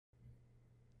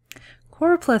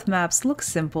Choropleth maps look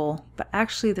simple, but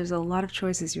actually there's a lot of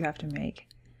choices you have to make.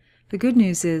 The good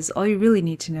news is all you really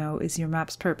need to know is your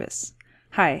map's purpose.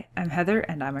 Hi, I'm Heather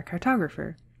and I'm a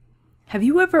cartographer. Have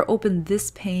you ever opened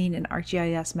this pane in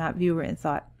ArcGIS Map Viewer and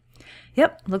thought,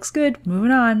 yep, looks good,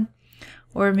 moving on?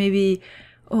 Or maybe,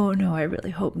 oh no, I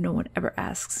really hope no one ever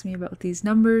asks me about these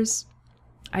numbers.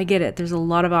 I get it, there's a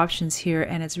lot of options here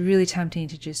and it's really tempting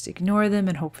to just ignore them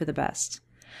and hope for the best.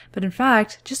 But in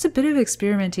fact, just a bit of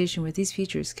experimentation with these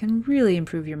features can really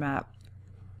improve your map.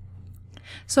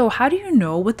 So how do you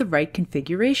know what the right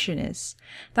configuration is?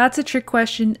 That's a trick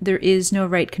question. There is no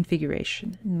right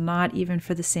configuration, not even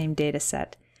for the same data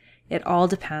set. It all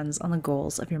depends on the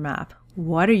goals of your map.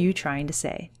 What are you trying to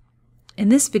say? In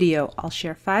this video, I'll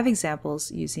share 5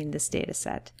 examples using this data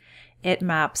set. It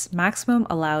maps maximum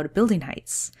allowed building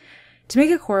heights. To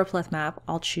make a Choropleth map,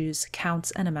 I'll choose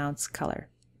Counts and Amounts color.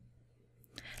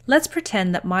 Let's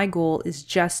pretend that my goal is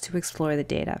just to explore the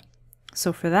data.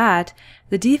 So for that,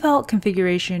 the default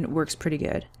configuration works pretty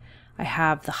good. I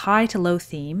have the high to low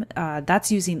theme,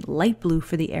 that's using light blue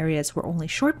for the areas where only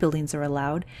short buildings are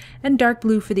allowed, and dark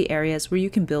blue for the areas where you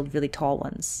can build really tall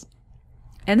ones.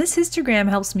 And this histogram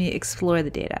helps me explore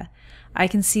the data. I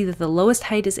can see that the lowest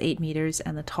height is 8 meters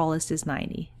and the tallest is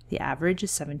 90. The average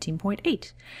is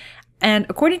 17.8. And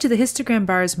according to the histogram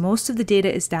bars, most of the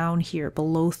data is down here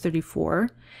below 34,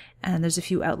 and there's a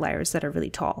few outliers that are really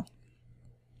tall.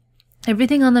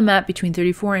 Everything on the map between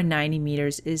 34 and 90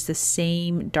 meters is the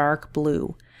same dark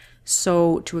blue.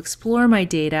 So to explore my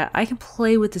data, I can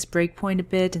play with this breakpoint a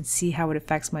bit and see how it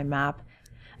affects my map.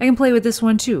 I can play with this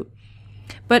one too.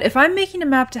 But if I'm making a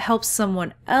map to help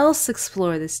someone else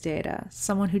explore this data,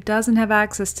 someone who doesn't have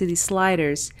access to these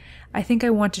sliders, I think I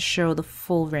want to show the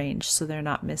full range so they're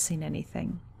not missing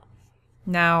anything.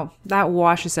 Now, that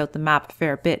washes out the map a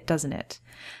fair bit, doesn't it?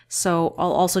 So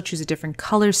I'll also choose a different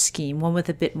color scheme, one with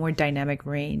a bit more dynamic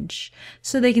range,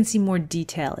 so they can see more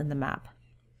detail in the map.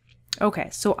 Okay,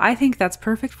 so I think that's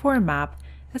perfect for a map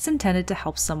that's intended to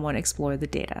help someone explore the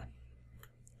data.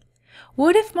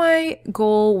 What if my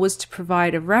goal was to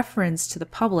provide a reference to the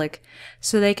public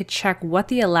so they could check what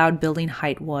the allowed building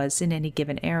height was in any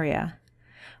given area?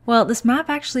 Well, this map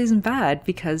actually isn't bad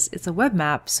because it's a web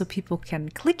map, so people can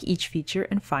click each feature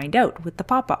and find out with the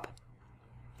pop-up.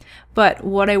 But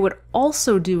what I would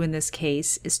also do in this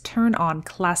case is turn on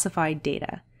classified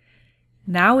data.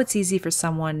 Now it's easy for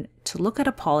someone to look at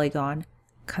a polygon,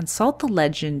 consult the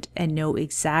legend, and know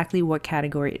exactly what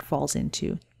category it falls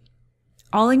into.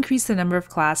 I'll increase the number of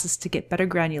classes to get better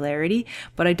granularity,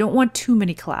 but I don't want too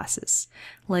many classes.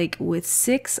 Like with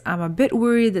 6, I'm a bit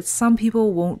worried that some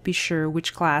people won't be sure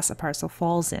which class a parcel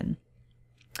falls in.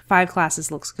 5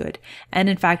 classes looks good, and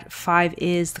in fact 5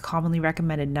 is the commonly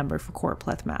recommended number for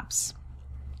Choropleth maps.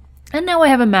 And now I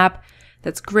have a map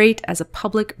that's great as a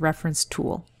public reference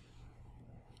tool.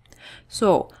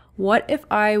 So what if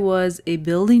I was a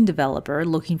building developer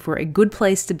looking for a good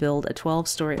place to build a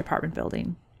 12-story apartment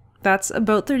building? That's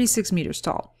about 36 meters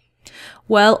tall.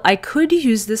 Well, I could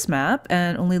use this map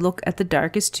and only look at the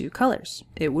darkest 2 colors.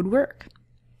 It would work.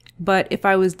 But if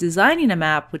I was designing a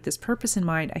map with this purpose in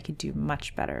mind, I could do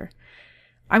much better.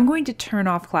 I'm going to turn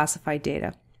off classified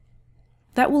data.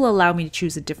 That will allow me to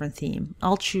choose a different theme.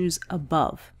 I'll choose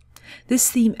above.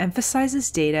 This theme emphasizes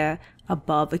data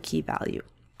above a key value.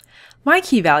 My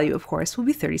key value, of course, will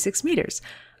be 36 meters.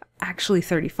 Actually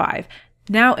 35.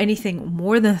 Now anything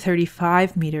more than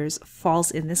 35 meters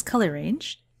falls in this color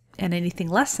range, and anything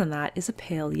less than that is a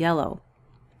pale yellow.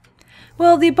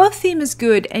 Well, the above theme is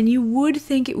good, and you would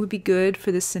think it would be good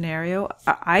for this scenario.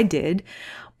 I did,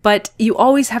 but you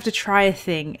always have to try a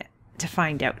thing to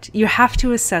find out. You have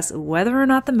to assess whether or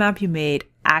not the map you made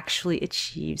actually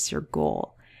achieves your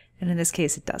goal. And in this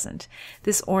case, it doesn't.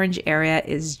 This orange area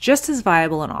is just as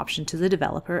viable an option to the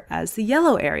developer as the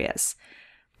yellow areas.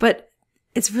 But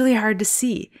it's really hard to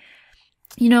see.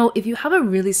 You know, if you have a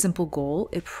really simple goal,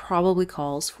 it probably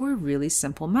calls for a really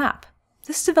simple map.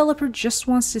 This developer just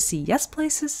wants to see yes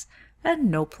places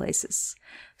and no places.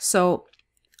 So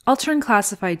I'll turn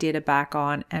classified data back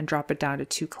on and drop it down to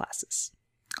 2 classes.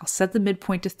 I'll set the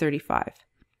midpoint to 35.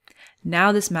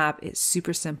 Now this map is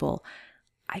super simple.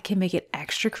 I can make it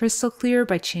extra crystal clear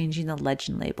by changing the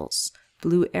legend labels.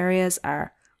 Blue areas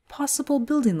are possible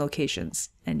building locations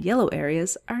and yellow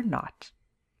areas are not.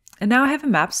 And now I have a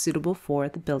map suitable for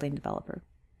the building developer.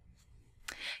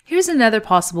 Here's another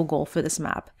possible goal for this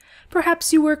map.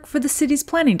 Perhaps you work for the city's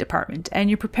planning department and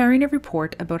you're preparing a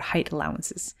report about height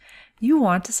allowances. You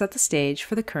want to set the stage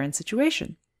for the current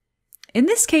situation. In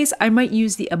this case, I might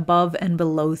use the above and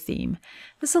below theme.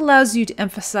 This allows you to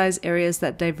emphasize areas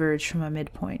that diverge from a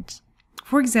midpoint.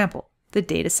 For example, the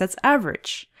dataset's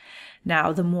average.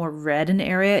 Now, the more red an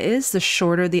area is, the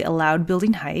shorter the allowed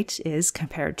building height is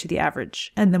compared to the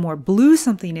average. And the more blue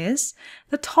something is,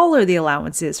 the taller the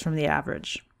allowance is from the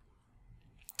average.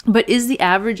 But is the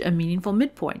average a meaningful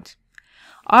midpoint?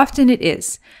 Often it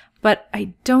is, but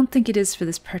I don't think it is for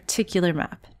this particular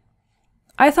map.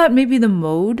 I thought maybe the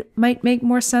mode might make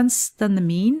more sense than the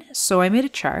mean, so I made a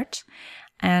chart,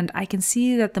 and I can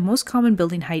see that the most common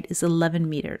building height is 11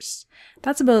 meters.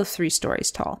 That's about 3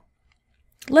 stories tall.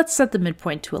 Let's set the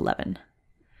midpoint to 11.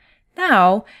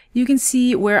 Now, you can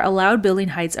see where allowed building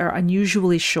heights are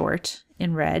unusually short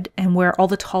in red and where all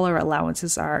the taller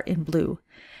allowances are in blue.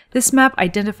 This map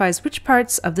identifies which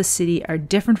parts of the city are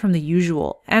different from the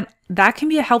usual, and that can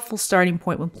be a helpful starting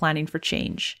point when planning for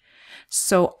change.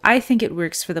 So I think it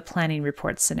works for the planning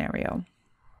report scenario.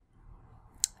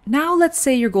 Now let's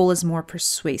say your goal is more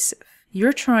persuasive.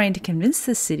 You're trying to convince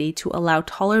the city to allow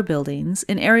taller buildings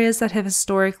in areas that have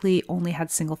historically only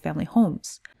had single-family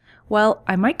homes. Well,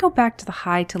 I might go back to the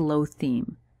high to low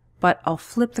theme, but I'll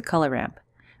flip the color ramp.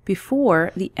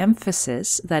 Before, the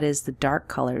emphasis, that is the dark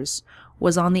colors,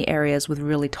 was on the areas with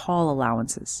really tall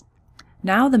allowances.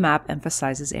 Now the map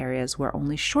emphasizes areas where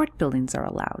only short buildings are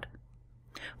allowed.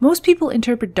 Most people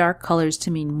interpret dark colors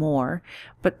to mean more,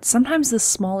 but sometimes the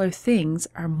smaller things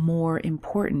are more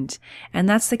important, and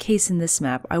that's the case in this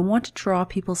map. I want to draw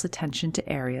people's attention to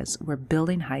areas where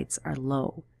building heights are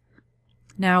low.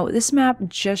 Now, this map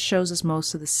just shows us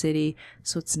most of the city,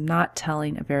 so it's not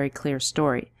telling a very clear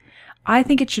story. I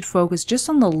think it should focus just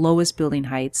on the lowest building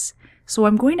heights, so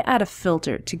I'm going to add a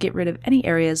filter to get rid of any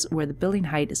areas where the building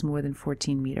height is more than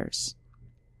 14 meters.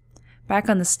 Back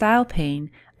on the Style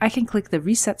pane, I can click the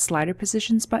Reset Slider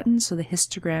Positions button so the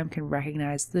histogram can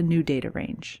recognize the new data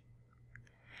range.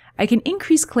 I can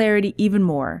increase clarity even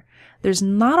more. There's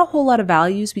not a whole lot of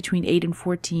values between 8 and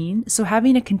 14, so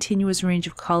having a continuous range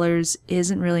of colors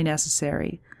isn't really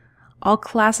necessary. I'll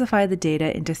classify the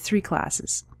data into 3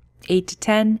 classes, 8 to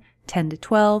 10, 10 to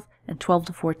 12, and 12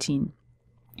 to 14.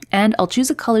 And I'll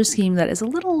choose a color scheme that is a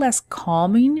little less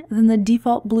calming than the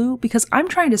default blue because I'm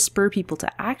trying to spur people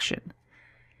to action.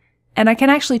 And I can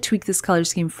actually tweak this color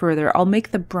scheme further. I'll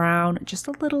make the brown just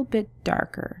a little bit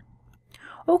darker.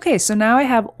 Okay, so now I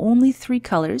have only 3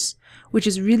 colors, which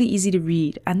is really easy to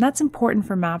read, and that's important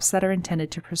for maps that are intended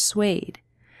to persuade.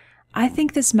 I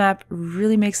think this map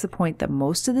really makes the point that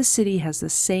most of the city has the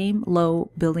same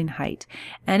low building height,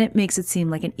 and it makes it seem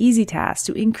like an easy task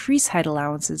to increase height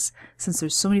allowances since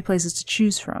there's so many places to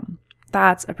choose from.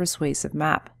 That's a persuasive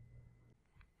map.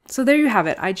 So there you have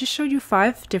it. I just showed you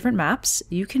 5 different maps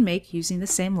you can make using the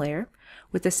same layer,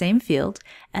 with the same field,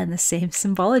 and the same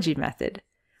symbology method.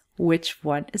 Which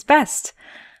one is best?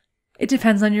 It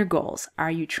depends on your goals.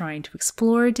 Are you trying to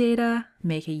explore data,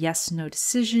 make a yes/no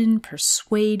decision,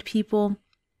 persuade people?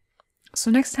 So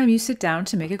next time you sit down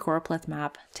to make a Choropleth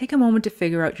map, take a moment to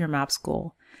figure out your map's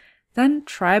goal. Then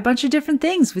try a bunch of different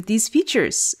things with these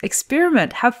features.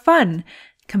 Experiment, have fun,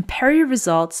 compare your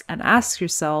results, and ask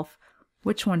yourself,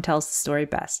 which one tells the story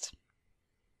best?